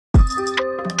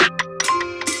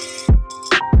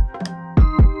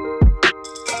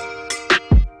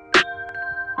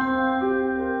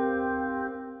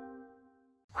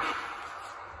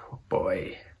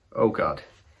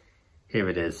Here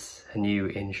it is, a new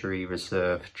Injury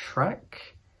Reserve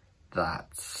track that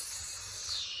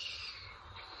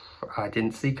I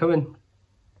didn't see coming.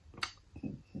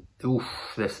 Oof,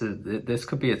 this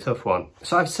could be a tough one.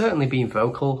 So I've certainly been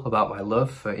vocal about my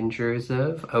love for Injury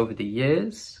Reserve over the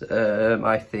years.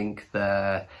 I think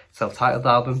their self-titled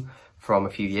album from a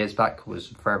few years back was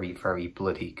very, very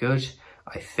bloody good.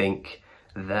 I think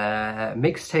their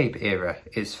mixtape era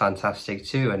is fantastic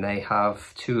too, and they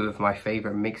have two of my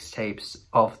favourite mixtapes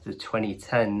of the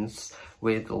 2010s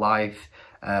with Live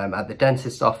at the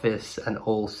Dentist Office and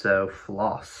also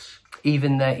Floss.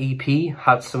 Even their EP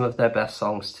had some of their best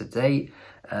songs to date.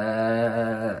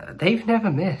 They've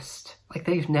never missed. Like,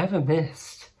 they've never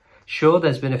missed. Sure,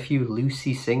 there's been a few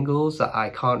Lucy singles that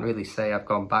I can't really say I've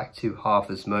gone back to half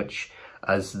as much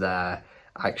as their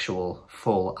actual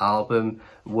full album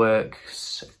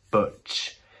works,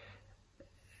 but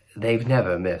they've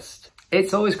never missed.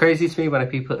 It's always crazy to me when I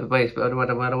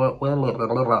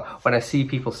see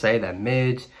people say they're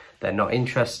mid, they're not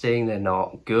interesting, they're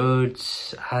not good,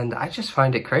 and I just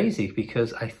find it crazy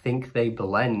because I think they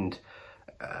blend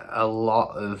a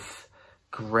lot of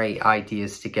great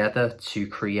ideas together to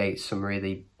create some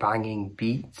really banging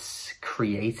beats,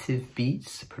 creative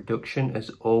beats. The production is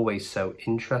always so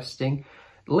interesting.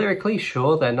 Lyrically,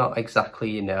 sure, they're not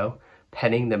exactly, you know,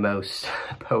 penning the most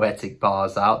poetic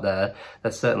bars out there.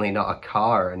 They're certainly not a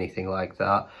car or anything like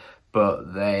that,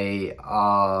 but they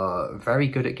are very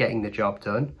good at getting the job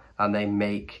done, and they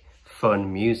make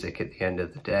fun music at the end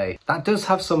of the day. That does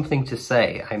have something to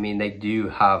say. I mean, they do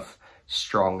have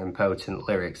strong and potent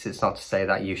lyrics. It's not to say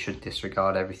that you should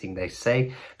disregard everything they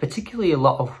say. Particularly a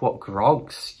lot of what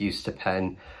Groggs used to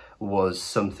pen was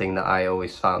something that I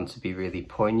always found to be really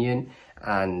poignant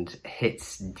and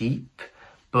hits deep.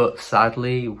 But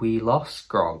sadly, we lost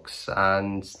Groggs,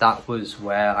 and that was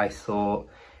where I thought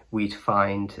we'd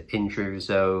find Injury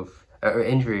Reserve,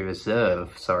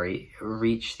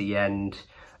 reach the end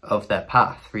of their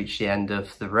path, reach the end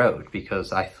of the road,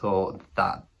 because I thought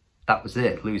that that was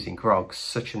it. Losing Groggs,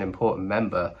 such an important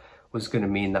member, was going to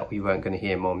mean that we weren't going to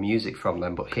hear more music from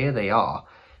them. But here they are,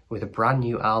 with a brand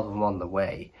new album on the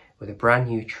way, with a brand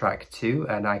new track too,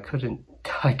 and I couldn't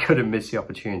miss the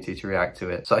opportunity to react to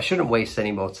it. So I shouldn't waste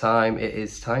any more time. It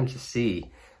is time to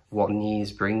see what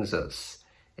Knees brings us.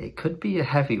 It could be a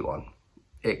heavy one.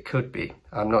 It could be.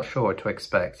 I'm not sure what to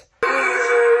expect.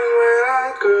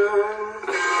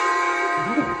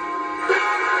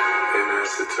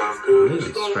 Really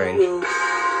strange.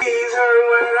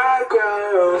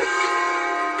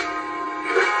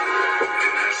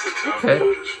 Okay.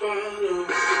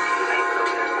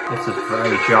 This is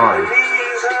very jarring.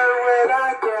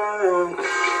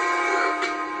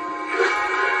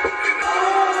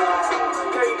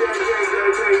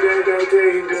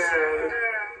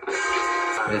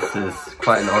 This is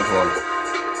quite an odd one.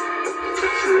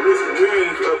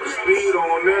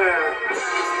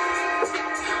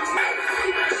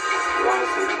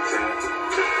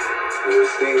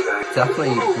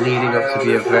 Definitely leading up to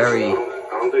be a very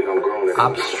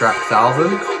abstract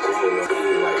album.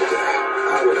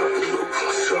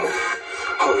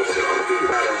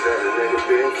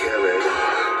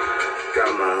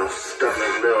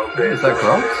 Is that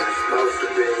Groggs?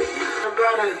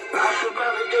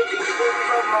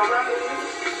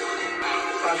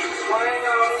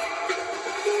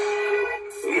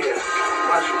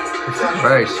 This is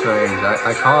very strange.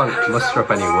 I can't muster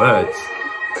up any words.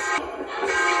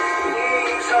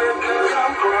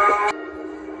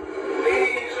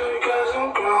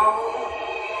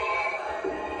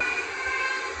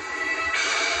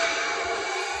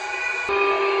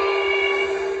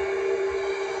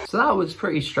 So that was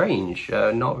pretty strange.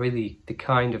 Not really the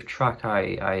kind of track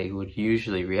I would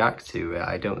usually react to.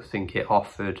 I don't think it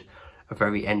offered a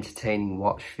very entertaining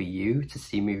watch for you to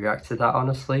see me react to that,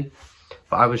 honestly.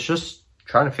 But I was just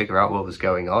trying to figure out what was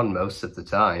going on most of the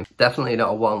time. Definitely not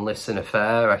a one listen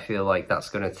affair. I feel like that's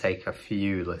going to take a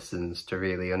few listens to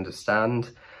really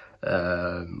understand.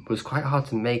 It was quite hard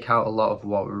to make out a lot of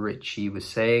what Richie was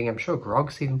saying. I'm sure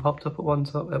Groggs even popped up at one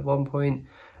point.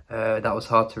 That was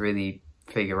hard to really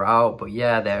figure out, but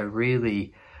yeah, they're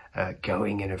really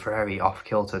going in a very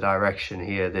off-kilter direction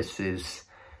here. This is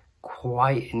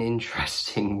quite an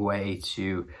interesting way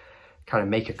to kind of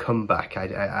make a comeback.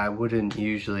 I wouldn't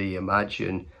usually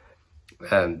imagine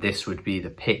this would be the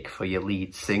pick for your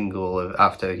lead single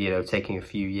after, you know, taking a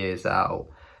few years out.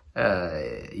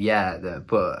 Yeah,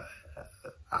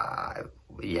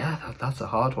 that's a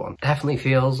hard one. Definitely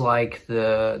feels like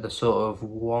the sort of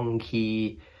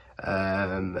wonky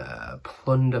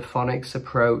plunderphonics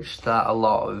approach that a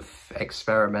lot of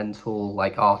experimental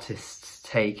like artists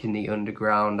take in the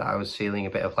underground. I was feeling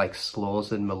a bit of like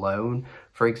Slaws and Malone,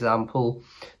 for example.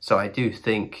 So I do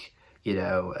think, you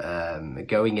know,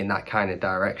 going in that kind of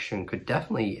direction could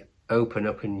definitely open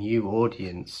up a new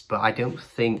audience, but I don't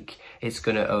think it's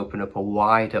going to open up a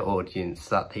wider audience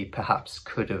that they perhaps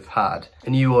could have had. A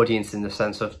new audience in the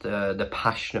sense of the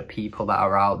passionate people that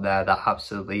are out there that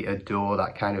absolutely adore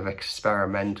that kind of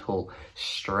experimental,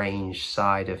 strange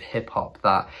side of hip-hop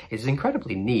that is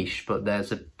incredibly niche, but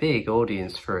there's a big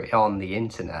audience for it on the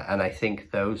internet, and I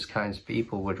think those kinds of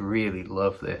people would really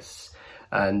love this.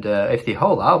 And if the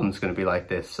whole album's going to be like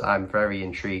this, I'm very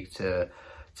intrigued to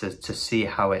see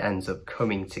how it ends up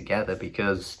coming together,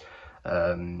 because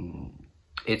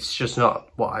it's just not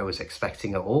what I was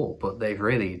expecting at all. But they've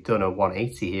really done a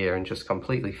 180 here and just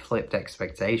completely flipped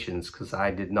expectations, because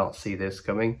I did not see this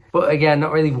coming. But again,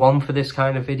 not really one for this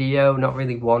kind of video, not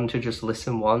really one to just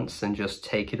listen once and just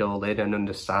take it all in and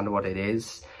understand what it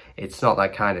is. It's not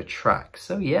that kind of track.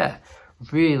 So yeah,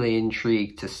 really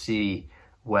intrigued to see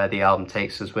where the album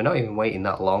takes us. We're not even waiting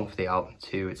that long for the album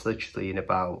too. It's literally in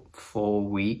about 4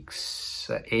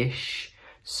 weeks ish.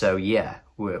 So yeah,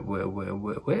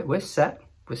 we're set.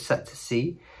 We're set to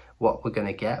see what we're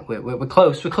gonna get. We're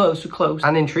close.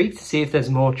 And intrigued to see if there's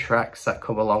more tracks that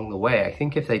come along the way. I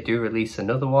think if they do release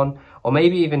another one, or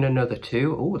maybe even another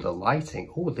 2. Oh, the lighting.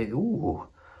 Ooh,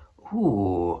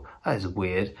 that is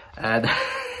weird. And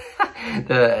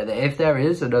if there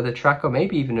is another track, or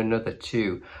maybe even another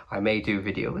 2, I may do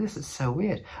video. This is so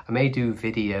weird. I may do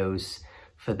videos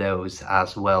for those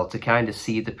as well, to kind of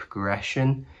see the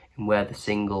progression and where the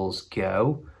singles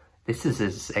go. This is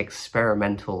as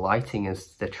experimental lighting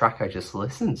as the track I just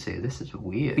listened to. This is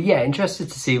weird. But yeah, interested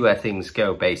to see where things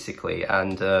go, basically,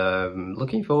 and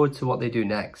looking forward to what they do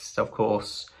next. Of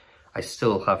course, I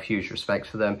still have huge respect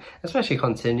for them, especially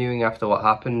continuing after what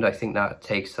happened. I think that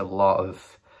takes a lot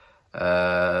of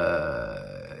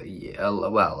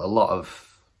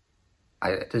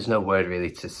there's no word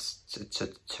really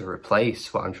to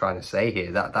replace what I'm trying to say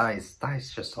here. That is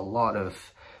just a lot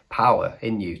of power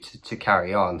in you to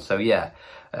carry on. So yeah,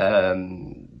 let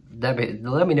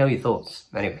me know your thoughts.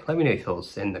 Anyway, let me know your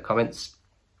thoughts in the comments.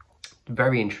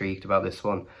 Very intrigued about this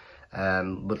one.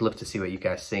 Would love to see what you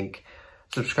guys think.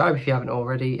 Subscribe if you haven't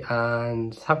already,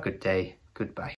 and have a good day. Goodbye.